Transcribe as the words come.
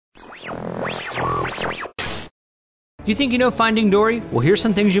You think you know Finding Dory? Well, here's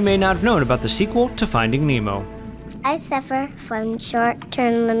some things you may not have known about the sequel to Finding Nemo. I suffer from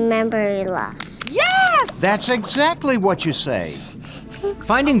short-term memory loss. Yes! That's exactly what you say.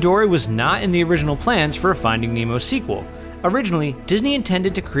 Finding Dory was not in the original plans for a Finding Nemo sequel. Originally, Disney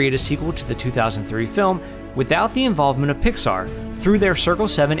intended to create a sequel to the 2003 film without the involvement of Pixar through their Circle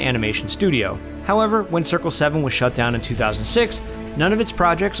 7 animation studio. However, when Circle 7 was shut down in 2006, none of its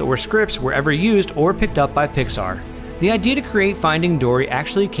projects or scripts were ever used or picked up by Pixar. The idea to create Finding Dory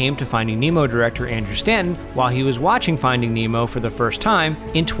actually came to Finding Nemo director Andrew Stanton while he was watching Finding Nemo for the first time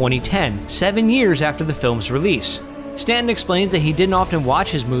in 2010, 7 years after the film's release. Stanton explains that he didn't often watch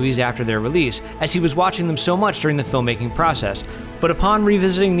his movies after their release, as he was watching them so much during the filmmaking process, but upon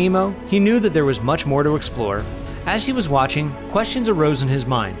revisiting Nemo, he knew that there was much more to explore. As he was watching, questions arose in his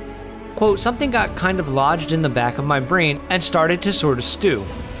mind. Quote, something got kind of lodged in the back of my brain and started to sort of stew.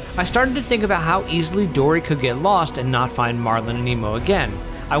 I started to think about how easily Dory could get lost and not find Marlin and Nemo again.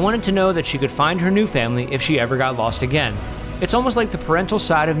 I wanted to know that she could find her new family if she ever got lost again. It's almost like the parental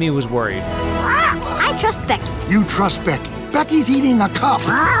side of me was worried. I trust Becky. You trust Becky. Becky's eating a cup.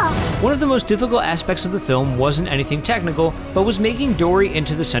 One of the most difficult aspects of the film wasn't anything technical, but was making Dory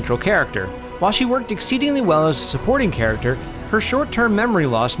into the central character. While she worked exceedingly well as a supporting character, her short-term memory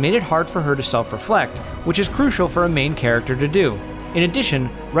loss made it hard for her to self-reflect, which is crucial for a main character to do. In addition,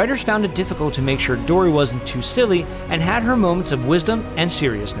 writers found it difficult to make sure Dory wasn't too silly and had her moments of wisdom and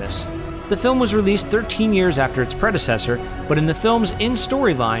seriousness. The film was released 13 years after its predecessor, but in the film's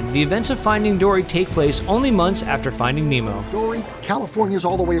in-storyline, the events of Finding Dory take place only months after Finding Nemo. Dory, California's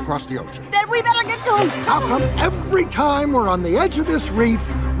all the way across the ocean. Then we better get going. How come every time we're on the edge of this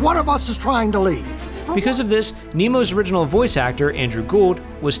reef, one of us is trying to leave? Because of this, Nemo's original voice actor, Andrew Gould,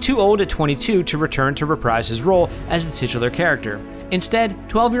 was too old at 22 to return to reprise his role as the titular character. Instead,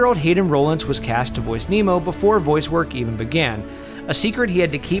 12-year-old Hayden Rollins was cast to voice Nemo before voice work even began, a secret he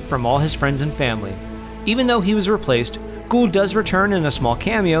had to keep from all his friends and family. Even though he was replaced, Gould does return in a small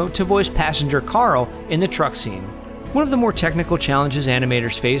cameo to voice passenger Carl in the truck scene. One of the more technical challenges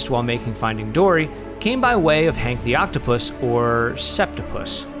animators faced while making Finding Dory came by way of Hank the Octopus, or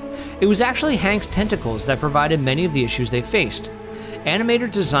Septopus. It was actually Hank's tentacles that provided many of the issues they faced.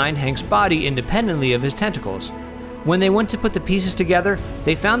 Animators designed Hank's body independently of his tentacles. When they went to put the pieces together,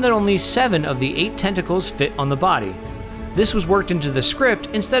 they found that only 7 of the 8 tentacles fit on the body. This was worked into the script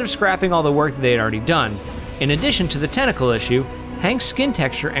instead of scrapping all the work that they had already done. In addition to the tentacle issue, Hank's skin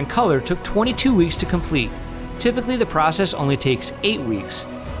texture and color took 22 weeks to complete. Typically, the process only takes 8 weeks.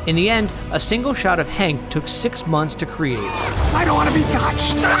 In the end, a single shot of Hank took 6 months to create. I don't want to be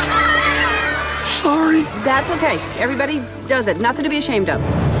touched. Sorry. That's okay. Everybody does it. Nothing to be ashamed of.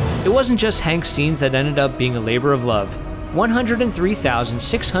 It wasn't just Hank's scenes that ended up being a labor of love.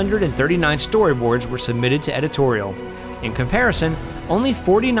 103,639 storyboards were submitted to editorial. In comparison, only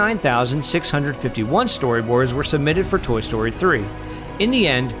 49,651 storyboards were submitted for Toy Story 3. In the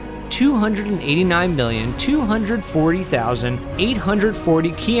end,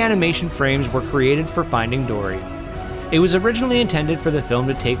 289,240,840 key animation frames were created for Finding Dory. It was originally intended for the film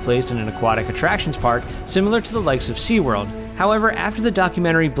to take place in an aquatic attractions park similar to the likes of SeaWorld. However, after the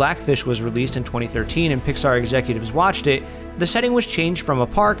documentary Blackfish was released in 2013 and Pixar executives watched it, the setting was changed from a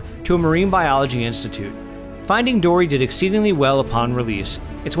park to a marine biology institute. Finding Dory did exceedingly well upon release.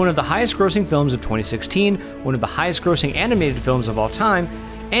 It's one of the highest grossing films of 2016, one of the highest grossing animated films of all time,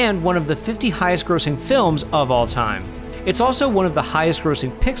 and one of the 50 highest grossing films of all time. It's also one of the highest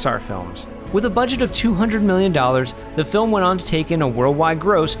grossing Pixar films. With a budget of $200 million, the film went on to take in a worldwide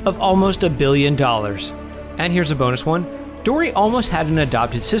gross of almost $1 billion. And here's a bonus one. Dory almost had an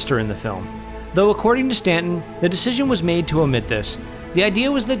adopted sister in the film. Though according to Stanton, the decision was made to omit this. The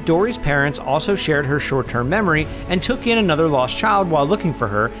idea was that Dory's parents also shared her short-term memory and took in another lost child while looking for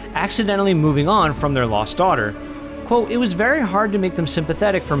her, accidentally moving on from their lost daughter. Quote, it was very hard to make them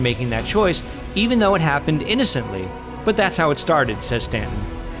sympathetic for making that choice, even though it happened innocently. But that's how it started, says Stanton.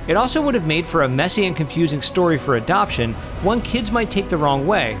 It also would have made for a messy and confusing story for adoption, one kids might take the wrong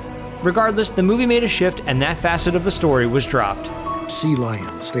way. Regardless, the movie made a shift and that facet of the story was dropped. Sea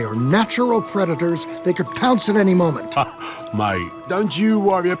lions. They are natural predators. They could pounce at any moment. Mate, don't you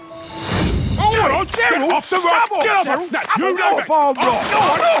worry. Oh, Gerald! Get off the rock! Get off! You know it!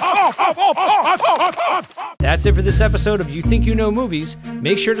 That's it for this episode of You Think You Know Movies.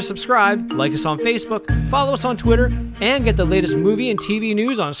 Make sure to subscribe, like us on Facebook, follow us on Twitter, and get the latest movie and TV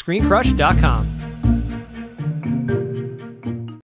news on ScreenCrush.com.